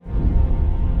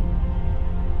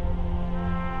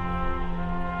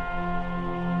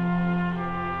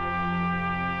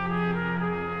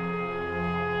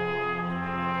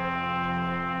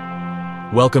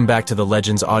Welcome back to the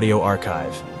Legends Audio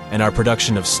Archive and our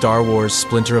production of Star Wars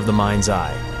Splinter of the Mind's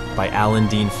Eye by Alan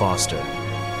Dean Foster.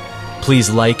 Please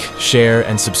like, share,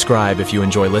 and subscribe if you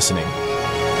enjoy listening.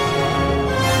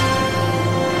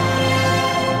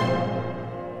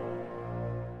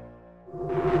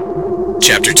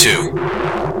 Chapter 2.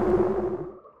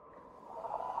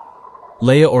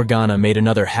 Leia Organa made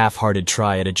another half-hearted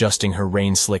try at adjusting her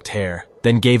rain-slicked hair,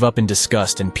 then gave up in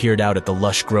disgust and peered out at the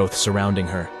lush growth surrounding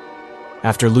her.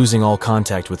 After losing all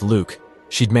contact with Luke,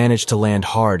 she'd managed to land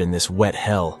hard in this wet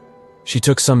hell. She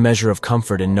took some measure of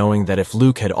comfort in knowing that if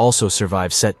Luke had also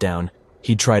survived set-down,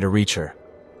 he'd try to reach her.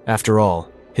 After all,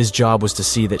 his job was to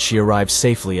see that she arrived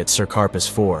safely at Serkarpus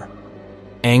 4.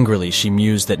 Angrily, she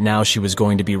mused that now she was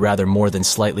going to be rather more than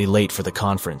slightly late for the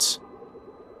conference.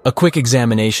 A quick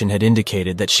examination had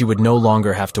indicated that she would no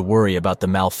longer have to worry about the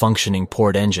malfunctioning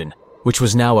port engine, which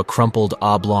was now a crumpled,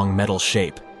 oblong metal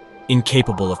shape,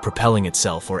 incapable of propelling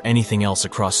itself or anything else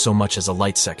across so much as a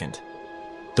light second.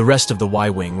 The rest of the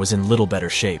Y-Wing was in little better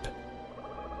shape.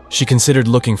 She considered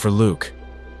looking for Luke,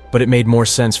 but it made more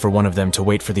sense for one of them to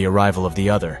wait for the arrival of the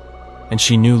other, and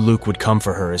she knew Luke would come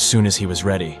for her as soon as he was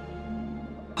ready.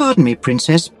 "Pardon me,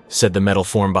 Princess," said the metal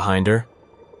form behind her.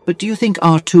 "but do you think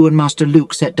R2 and Master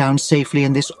Luke set down safely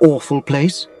in this awful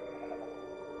place?"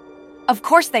 Of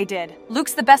course they did.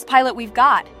 Luke's the best pilot we've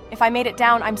got. If I made it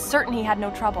down, I'm certain he had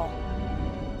no trouble.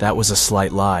 That was a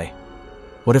slight lie.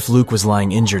 What if Luke was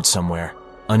lying injured somewhere,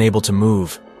 unable to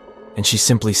move, and she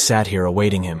simply sat here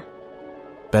awaiting him?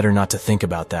 Better not to think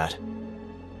about that.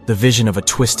 The vision of a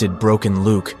twisted, broken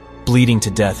Luke, bleeding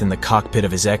to death in the cockpit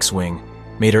of his X-Wing,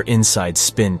 made her insides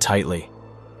spin tightly.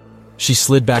 She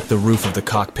slid back the roof of the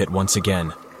cockpit once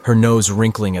again, her nose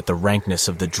wrinkling at the rankness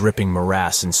of the dripping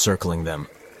morass encircling them.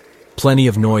 Plenty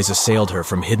of noise assailed her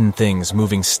from hidden things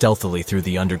moving stealthily through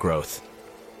the undergrowth.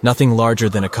 Nothing larger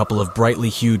than a couple of brightly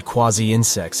hued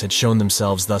quasi-insects had shown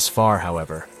themselves thus far,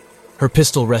 however. Her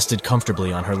pistol rested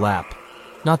comfortably on her lap.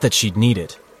 Not that she'd need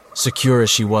it, secure as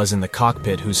she was in the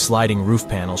cockpit whose sliding roof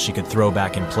panel she could throw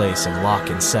back in place and lock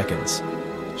in seconds.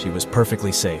 She was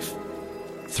perfectly safe.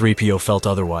 3PO felt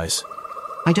otherwise.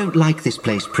 "I don't like this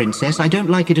place, Princess. I don't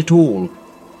like it at all."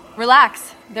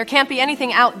 Relax. There can't be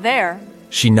anything out there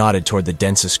She nodded toward the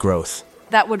densest growth.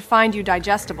 that would find you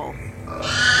digestible.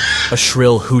 A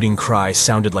shrill, hooting cry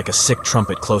sounded like a sick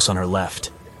trumpet close on her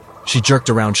left. She jerked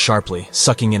around sharply,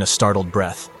 sucking in a startled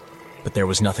breath, but there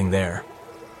was nothing there.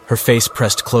 Her face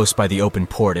pressed close by the open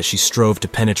port as she strove to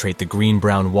penetrate the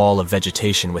green-brown wall of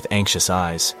vegetation with anxious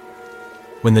eyes.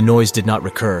 When the noise did not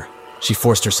recur, she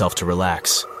forced herself to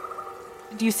relax.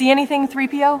 Do you see anything,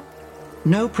 3PO?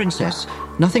 "No, Princess.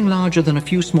 Nothing larger than a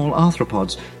few small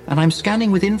arthropods, and I'm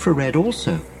scanning with infrared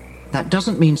also. That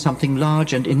doesn't mean something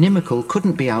large and inimical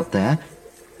couldn't be out there."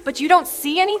 But you don't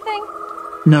see anything?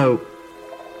 "No."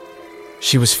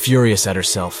 She was furious at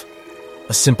herself.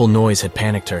 A simple noise had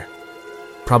panicked her.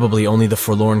 Probably only the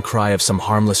forlorn cry of some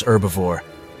harmless herbivore,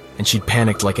 and she'd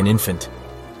panicked like an infant.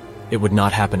 It would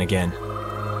not happen again.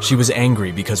 She was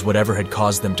angry because whatever had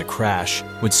caused them to crash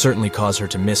would certainly cause her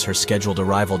to miss her scheduled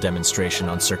arrival demonstration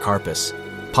on Serkarpus,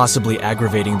 possibly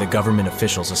aggravating the government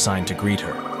officials assigned to greet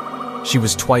her. She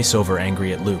was twice over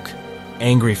angry at Luke,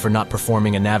 angry for not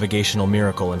performing a navigational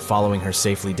miracle and following her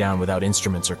safely down without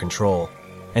instruments or control,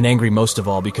 and angry most of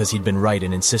all because he'd been right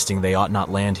in insisting they ought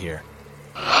not land here.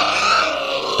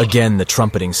 Again the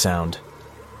trumpeting sound.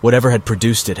 Whatever had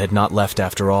produced it had not left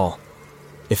after all.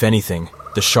 If anything,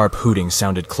 the sharp hooting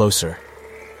sounded closer.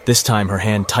 This time her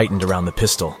hand tightened around the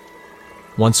pistol.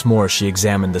 Once more she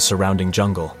examined the surrounding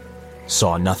jungle,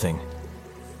 saw nothing.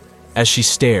 As she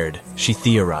stared, she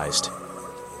theorized.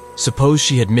 Suppose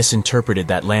she had misinterpreted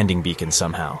that landing beacon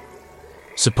somehow.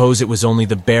 Suppose it was only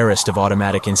the barest of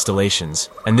automatic installations,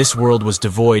 and this world was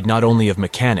devoid not only of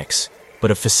mechanics,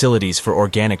 but of facilities for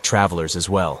organic travelers as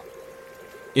well.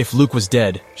 If Luke was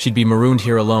dead, she'd be marooned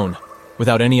here alone,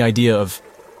 without any idea of...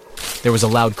 There was a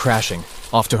loud crashing,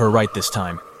 off to her right this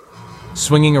time.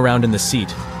 Swinging around in the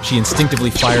seat, she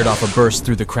instinctively fired off a burst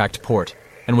through the cracked port,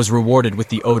 and was rewarded with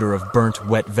the odor of burnt,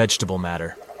 wet vegetable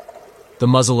matter. The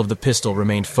muzzle of the pistol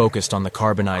remained focused on the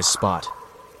carbonized spot.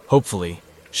 Hopefully,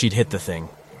 she'd hit the thing.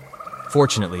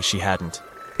 Fortunately, she hadn't.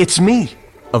 "It's me!"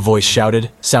 A voice shouted,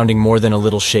 sounding more than a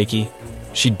little shaky.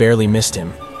 She'd barely missed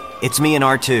him. "It's me and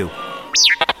R2.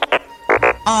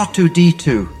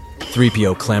 "R2-D2.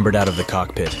 3PO clambered out of the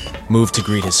cockpit, moved to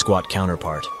greet his squat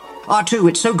counterpart. "R2,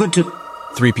 it's so good to..."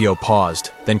 3PO paused,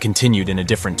 then continued in a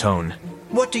different tone.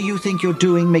 "What do you think you're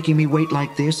doing making me wait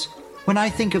like this? When I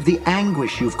think of the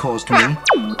anguish you've caused me..."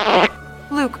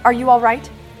 Luke, are you all right?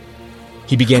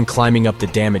 He began climbing up the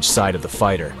damaged side of the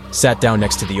fighter, sat down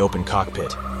next to the open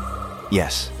cockpit.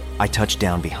 Yes, I touched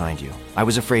down behind you. I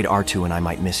was afraid R2 and I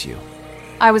might miss you.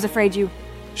 I was afraid you...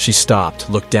 She stopped,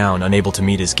 looked down, unable to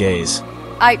meet his gaze.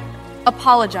 I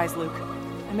apologize, Luke.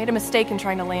 I made a mistake in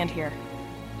trying to land here.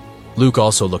 Luke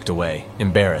also looked away,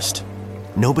 embarrassed.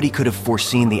 Nobody could have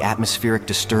foreseen the atmospheric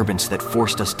disturbance that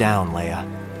forced us down, Leia.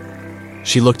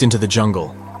 She looked into the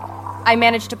jungle. I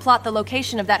managed to plot the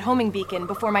location of that homing beacon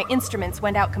before my instruments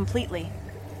went out completely.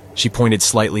 She pointed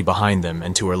slightly behind them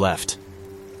and to her left.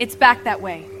 It's back that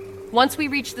way. Once we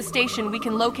reach the station, we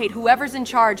can locate whoever's in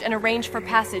charge and arrange for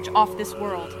passage off this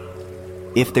world.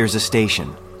 If there's a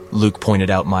station, Luke pointed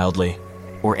out mildly.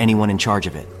 or anyone in charge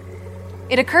of it.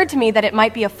 It occurred to me that it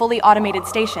might be a fully automated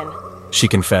station, She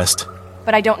confessed,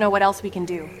 but I don't know what else we can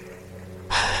do.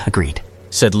 Agreed.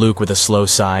 said Luke with a slow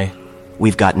sigh.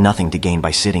 We've got nothing to gain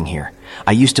by sitting here.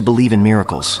 I used to believe in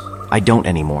miracles. I don't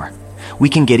anymore. We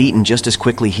can get eaten just as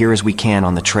quickly here as we can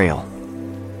on the trail.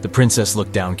 The princess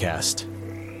looked downcast.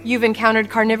 You've encountered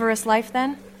carnivorous life,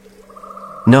 then?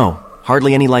 No,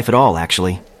 hardly any life at all,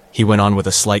 actually. He went on with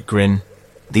a slight grin.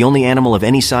 The only animal of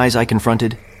any size I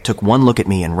confronted took one look at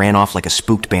me and ran off like a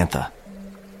spooked bantha.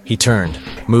 He turned,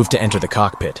 moved to enter the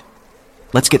cockpit.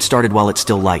 Let's get started while it's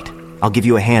still light. I'll give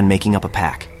you a hand making up a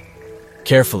pack.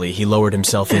 Carefully, he lowered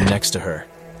himself in next to her.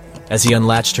 As he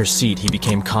unlatched her seat, he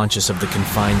became conscious of the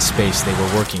confined space they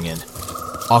were working in.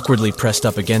 Awkwardly pressed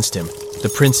up against him,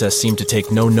 the princess seemed to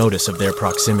take no notice of their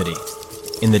proximity.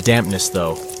 In the dampness,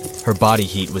 though, her body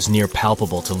heat was near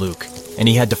palpable to Luke, and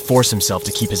he had to force himself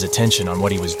to keep his attention on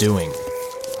what he was doing.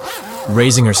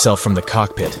 Raising herself from the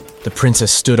cockpit, the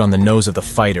princess stood on the nose of the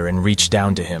fighter and reached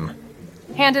down to him.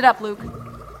 Hand it up, Luke.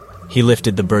 He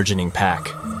lifted the burgeoning pack.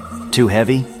 Too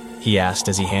heavy? He asked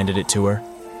as he handed it to her.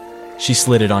 She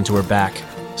slid it onto her back,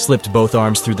 slipped both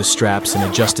arms through the straps and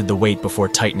adjusted the weight before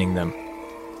tightening them.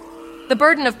 The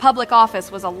burden of public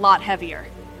office was a lot heavier.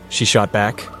 She shot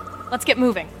back. Let's get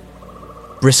moving.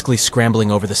 Briskly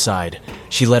scrambling over the side,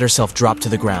 she let herself drop to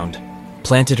the ground,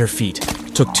 planted her feet,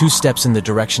 took 2 steps in the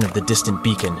direction of the distant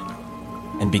beacon,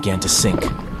 and began to sink.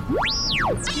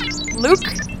 Luke?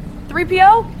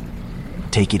 3PO?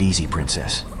 Take it easy,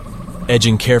 princess.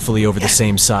 Edging carefully over the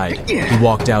same side, he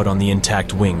walked out on the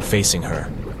intact wing facing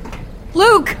her.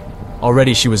 Luke!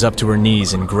 Already she was up to her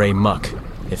knees in gray muck.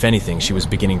 If anything, she was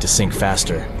beginning to sink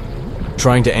faster.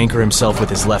 Trying to anchor himself with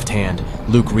his left hand,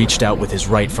 Luke reached out with his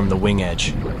right from the wing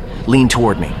edge. Lean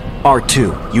toward me.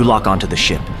 R2, you lock onto the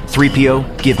ship.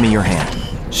 3PO, give me your hand.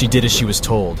 She did as she was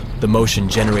told, the motion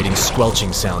generating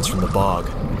squelching sounds from the bog.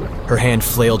 Her hand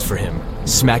flailed for him,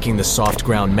 smacking the soft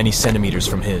ground many centimeters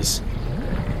from his.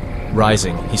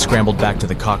 Rising, he scrambled back to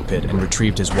the cockpit and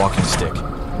retrieved his walking stick,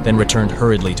 then returned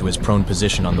hurriedly to his prone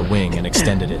position on the wing and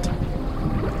extended it.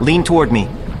 Lean toward me.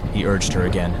 He urged her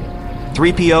again.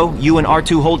 3PO, you and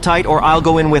R2 hold tight or I'll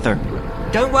go in with her.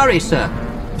 Don't worry, sir.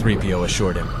 3PO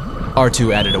assured him.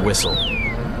 R2 added a whistle.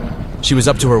 She was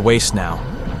up to her waist now.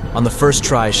 On the first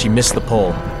try, she missed the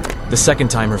pole. The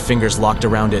second time her fingers locked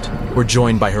around it were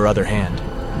joined by her other hand.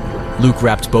 Luke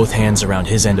wrapped both hands around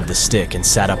his end of the stick and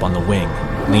sat up on the wing,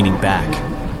 leaning back.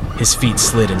 His feet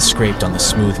slid and scraped on the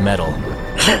smooth metal.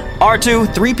 R2,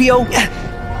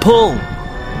 3PO, pull!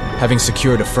 Having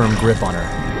secured a firm grip on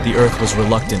her, the Earth was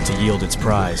reluctant to yield its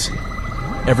prize.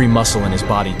 Every muscle in his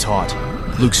body taut,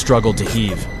 Luke struggled to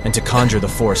heave and to conjure the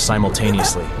force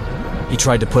simultaneously. He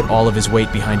tried to put all of his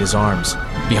weight behind his arms,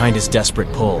 behind his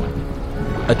desperate pull.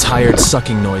 A tired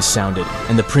sucking noise sounded,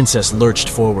 and the princess lurched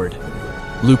forward.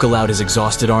 Luke allowed his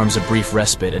exhausted arms a brief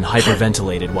respite and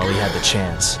hyperventilated while he had the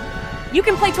chance. You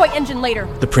can play toy engine later.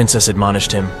 The princess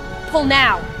admonished him. Pull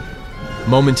now.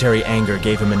 Momentary anger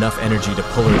gave him enough energy to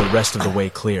pull her the rest of the way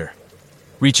clear.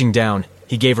 Reaching down,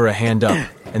 he gave her a hand up,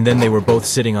 and then they were both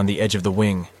sitting on the edge of the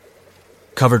wing.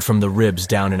 Covered from the ribs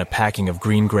down in a packing of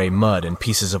green-gray mud and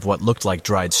pieces of what looked like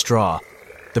dried straw,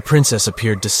 the princess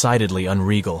appeared decidedly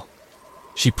unregal.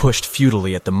 She pushed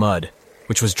futilely at the mud,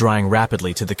 which was drying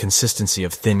rapidly to the consistency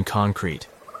of thin concrete.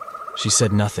 She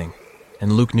said nothing,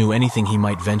 and Luke knew anything he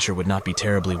might venture would not be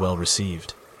terribly well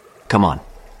received. Come on.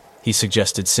 He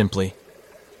suggested simply.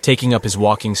 Taking up his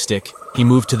walking stick, he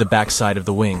moved to the backside of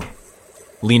the wing.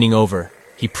 Leaning over,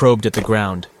 he probed at the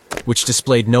ground, which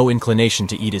displayed no inclination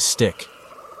to eat his stick.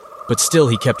 But still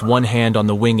he kept one hand on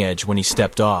the wing edge when he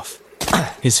stepped off.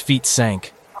 His feet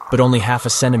sank, but only half a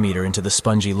centimeter into the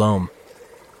spongy loam.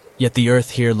 Yet the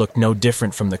earth here looked no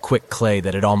different from the quick clay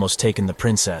that had almost taken the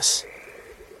princess.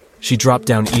 She dropped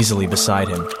down easily beside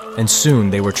him, and soon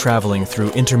they were traveling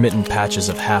through intermittent patches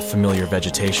of half-familiar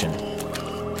vegetation.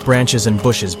 Branches and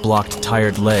bushes blocked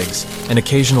tired legs, and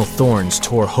occasional thorns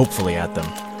tore hopefully at them.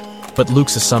 But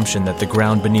Luke's assumption that the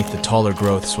ground beneath the taller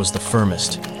growths was the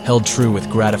firmest held true with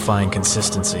gratifying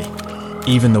consistency.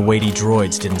 Even the weighty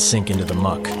droids didn't sink into the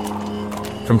muck.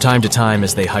 From time to time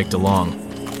as they hiked along,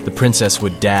 the princess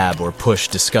would dab or push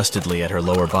disgustedly at her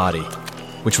lower body,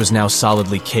 which was now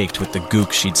solidly caked with the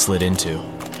gook she'd slid into.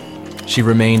 She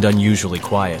remained unusually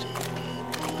quiet.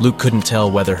 Luke couldn't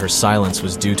tell whether her silence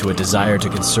was due to a desire to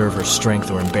conserve her strength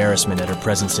or embarrassment at her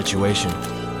present situation.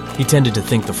 He tended to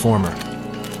think the former.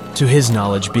 To his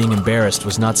knowledge, being embarrassed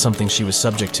was not something she was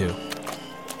subject to.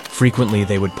 Frequently,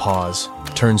 they would pause,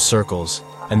 turn circles,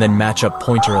 and then match up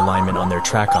pointer alignment on their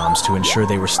track-arms to ensure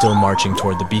they were still marching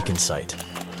toward the beacon site.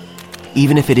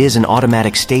 Even if it is an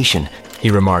automatic station, He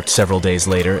remarked several days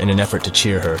later in an effort to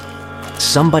cheer her.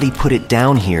 somebody put it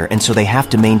down here, and so they have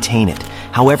to maintain it,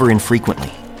 however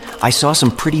infrequently. I saw some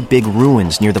pretty big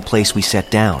ruins near the place we set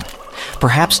down.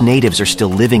 Perhaps natives are still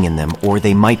living in them, or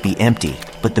they might be empty,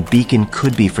 but the beacon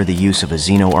could be for the use of a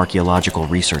xenoarchaeological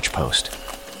research post.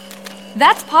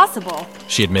 That's possible.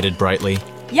 She admitted brightly.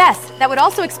 Yes, that would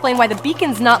also explain why the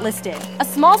beacon's not listed. A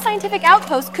small scientific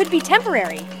outpost could be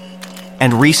temporary.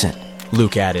 And recent.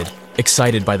 Luke added,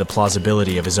 excited by the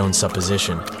plausibility of his own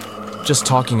supposition. Just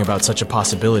talking about such a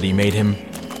possibility made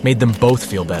them both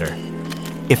feel better.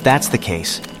 If that's the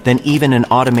case, then even an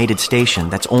automated station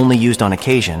that's only used on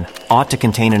occasion ought to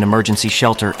contain an emergency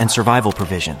shelter and survival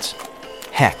provisions.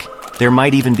 Heck, there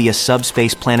might even be a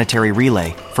subspace planetary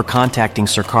relay for contacting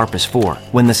Sercarpus 4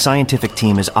 when the scientific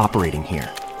team is operating here.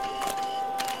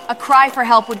 A cry for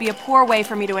help would be a poor way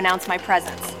for me to announce my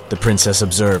presence. The princess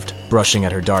observed, brushing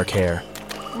at her dark hair.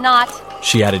 Not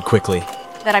She added quickly.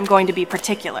 that I'm going to be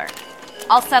particular.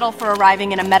 I'll settle for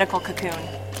arriving in a medical cocoon.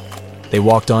 They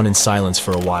walked on in silence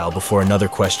for a while before another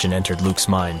question entered Luke's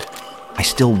mind. I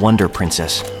still wonder,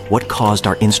 Princess, what caused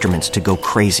our instruments to go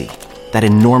crazy? That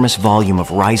enormous volume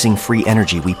of rising free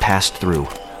energy we passed through.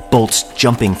 Bolts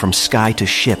jumping from sky to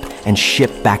ship and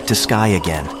ship back to sky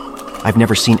again. I've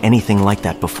never seen anything like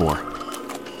that before.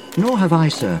 Nor have I,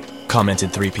 sir.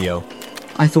 Commented 3PO.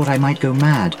 I thought I might go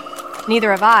mad.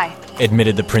 Neither have I.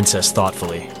 Admitted the princess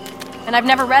thoughtfully. And I've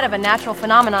never read of a natural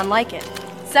phenomenon like it.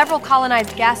 Several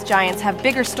colonized gas giants have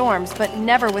bigger storms, but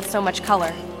never with so much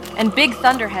color. And big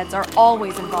thunderheads are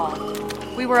always involved.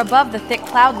 We were above the thick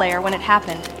cloud layer when it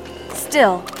happened.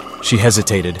 Still, She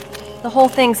hesitated. the whole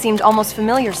thing seemed almost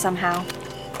familiar somehow.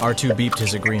 R2 beeped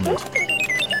his agreement.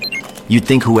 You'd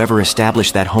think whoever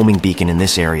established that homing beacon in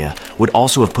this area would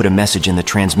also have put a message in the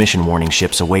transmission warning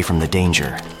ships away from the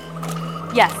danger.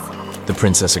 Yes, The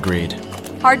princess agreed.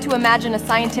 hard to imagine a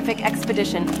scientific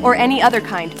expedition, or any other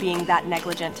kind, being that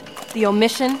negligent. The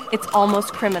omission, it's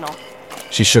almost criminal.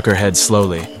 She shook her head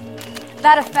slowly.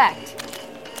 That effect.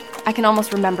 I can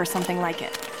almost remember something like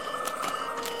it.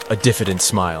 A diffident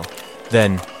smile.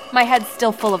 Then, My head's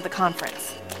still full of the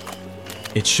conference.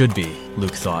 it should be,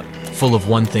 Luke thought, full of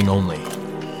one thing only.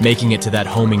 Making it to that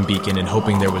homing beacon and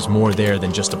hoping there was more there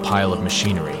than just a pile of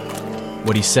machinery.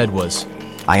 What he said was,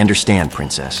 I understand,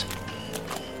 Princess.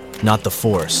 not the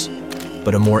Force,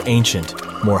 but a more ancient,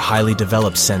 more highly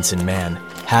developed sense in man,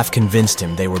 half convinced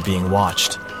him they were being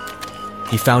watched.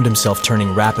 He found himself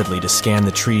turning rapidly to scan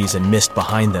the trees and mist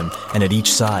behind them and at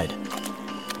each side.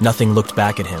 Nothing looked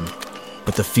back at him,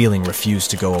 but the feeling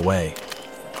refused to go away.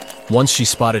 Once she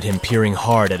spotted him peering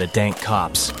hard at a dank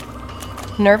copse.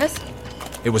 Nervous?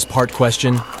 It was part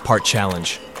question, part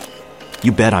challenge.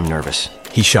 You bet I'm nervous.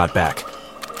 He shot back.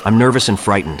 I'm nervous and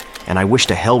frightened, and I wish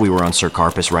to hell we were on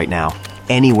Sercarpus right now.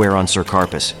 Anywhere on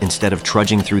Sercarpus, instead of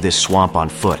trudging through this swamp on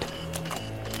foot.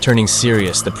 Turning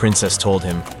serious, the princess told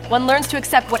him. One learns to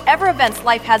accept whatever events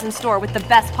life has in store with the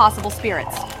best possible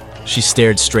spirits. She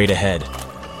stared straight ahead.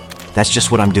 That's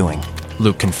just what I'm doing.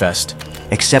 Luke confessed.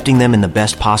 Accepting them in the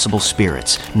best possible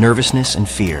spirits, nervousness and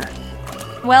fear.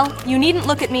 Well, you needn't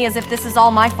look at me as if this is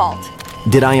all my fault.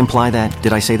 Did I imply that?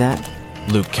 Did I say that?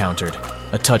 Luke countered,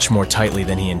 a touch more tightly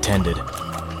than he intended.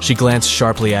 She glanced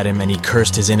sharply at him and he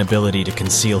cursed his inability to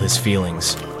conceal his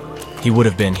feelings. He would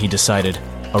have been, he decided,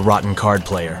 a rotten card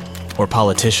player or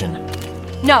politician.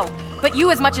 No, but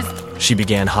you as much as... She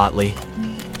began hotly.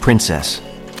 Princess,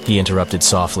 He interrupted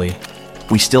softly.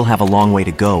 we still have a long way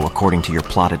to go according to your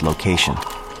plotted location.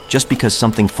 Just because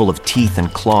something full of teeth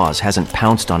and claws hasn't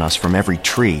pounced on us from every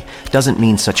tree doesn't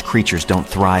mean such creatures don't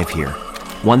thrive here.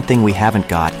 One thing we haven't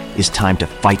got is time to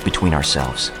fight between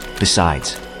ourselves.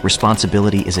 Besides,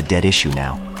 responsibility is a dead issue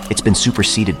now. It's been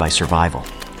superseded by survival.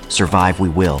 Survive we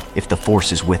will if the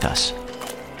Force is with us.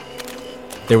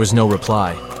 There was no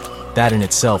reply. That in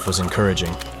itself was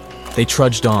encouraging. They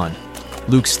trudged on,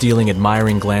 Luke stealing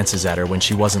admiring glances at her when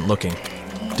she wasn't looking.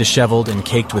 Disheveled and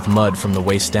caked with mud from the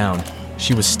waist down,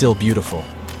 she was still beautiful.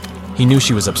 He knew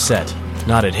she was upset,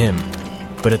 not at him,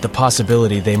 but at the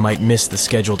possibility they might miss the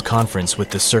scheduled conference with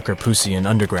the Circurpusian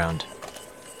underground.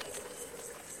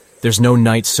 There's no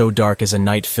night so dark as a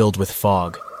night filled with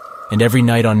fog, and every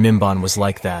night on Mimban was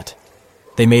like that.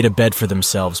 They made a bed for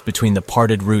themselves between the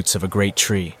parted roots of a great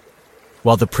tree.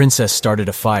 While the princess started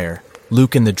a fire,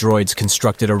 Luke and the droids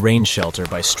constructed a rain shelter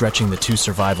by stretching the two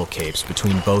survival capes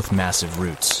between both massive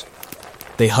roots.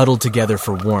 They huddled together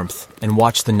for warmth and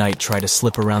watched the night try to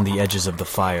slip around the edges of the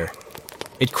fire.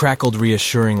 It crackled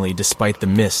reassuringly despite the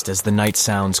mist as the night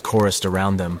sounds chorused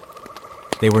around them.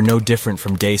 They were no different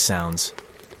from day sounds,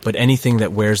 but anything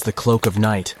that wears the cloak of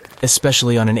night,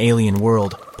 especially on an alien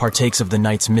world, partakes of the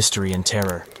night's mystery and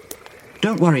terror.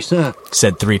 "Don't worry, sir,"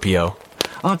 said 3PO.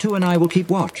 "R2 and I will keep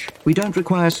watch. We don't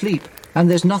require sleep, and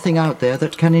there's nothing out there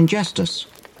that can ingest us."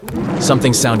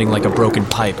 Something sounding like a broken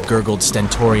pipe gurgled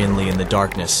stentorianly in the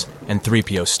darkness, and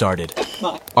 3PO started.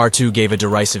 R2 gave a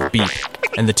derisive beep,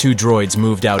 and the two droids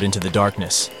moved out into the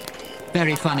darkness.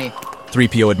 "Very funny."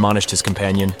 3PO admonished his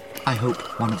companion. "I hope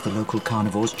one of the local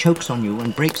carnivores chokes on you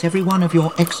and breaks every one of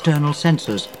your external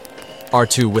sensors."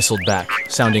 R2 whistled back,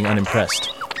 sounding unimpressed.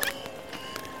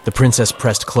 The princess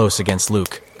pressed close against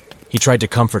Luke. He tried to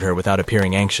comfort her without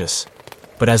appearing anxious.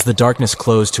 But as the darkness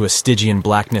closed to a Stygian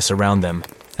blackness around them,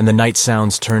 and the night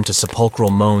sounds turned to sepulchral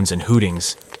moans and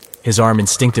hootings, his arm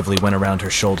instinctively went around her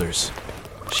shoulders.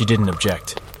 She didn't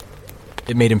object.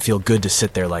 It made him feel good to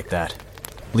sit there like that,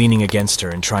 leaning against her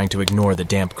and trying to ignore the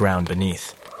damp ground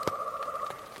beneath.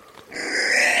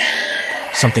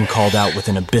 Something called out with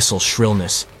an abyssal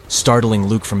shrillness, startling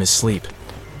Luke from his sleep.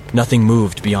 Nothing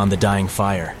moved beyond the dying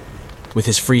fire. With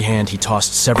his free hand, he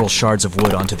tossed several shards of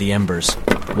wood onto the embers,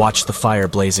 watched the fire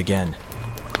blaze again.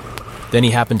 Then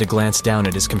he happened to glance down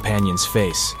at his companion's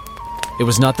face. It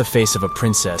was not the face of a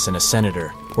princess and a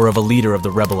senator, or of a leader of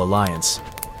the Rebel Alliance,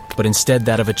 but instead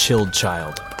that of a chilled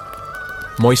child.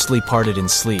 Moistly parted in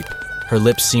sleep, her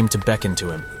lips seemed to beckon to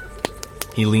him.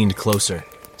 He leaned closer,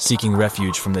 seeking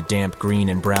refuge from the damp green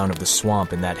and brown of the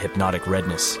swamp in that hypnotic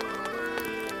redness.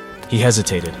 He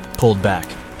hesitated, pulled back.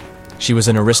 She was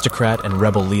an aristocrat and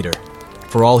rebel leader.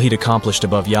 For all he'd accomplished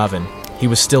above Yavin, he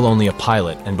was still only a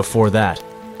pilot, and before that,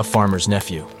 a farmer's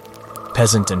nephew.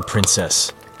 Peasant and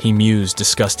princess, he mused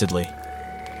disgustedly.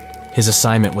 His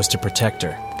assignment was to protect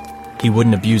her. He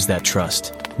wouldn't abuse that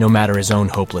trust, no matter his own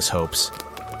hopeless hopes.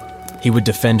 He would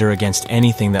defend her against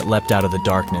anything that leapt out of the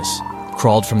darkness,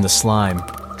 crawled from the slime,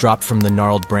 dropped from the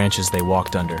gnarled branches they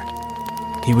walked under.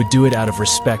 He would do it out of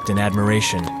respect and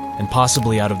admiration, and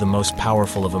possibly out of the most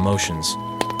powerful of emotions,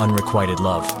 unrequited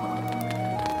love.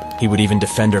 He would even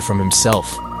defend her from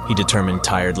himself, he determined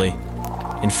tiredly.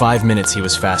 In 5 minutes he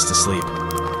was fast asleep.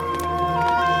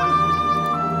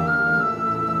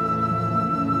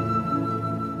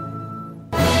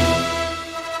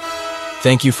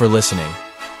 Thank you for listening.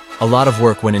 A lot of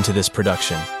work went into this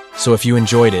production, so if you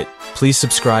enjoyed it, please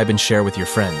subscribe and share with your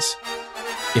friends.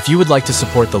 If you would like to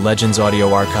support the Legends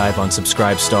Audio Archive on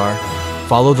Subscribestar,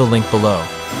 follow the link below,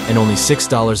 and only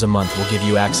 $6 a month will give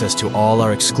you access to all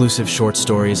our exclusive short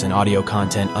stories and audio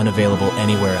content unavailable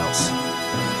anywhere else.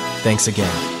 Thanks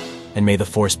again, and may the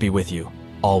Force be with you,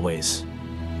 always.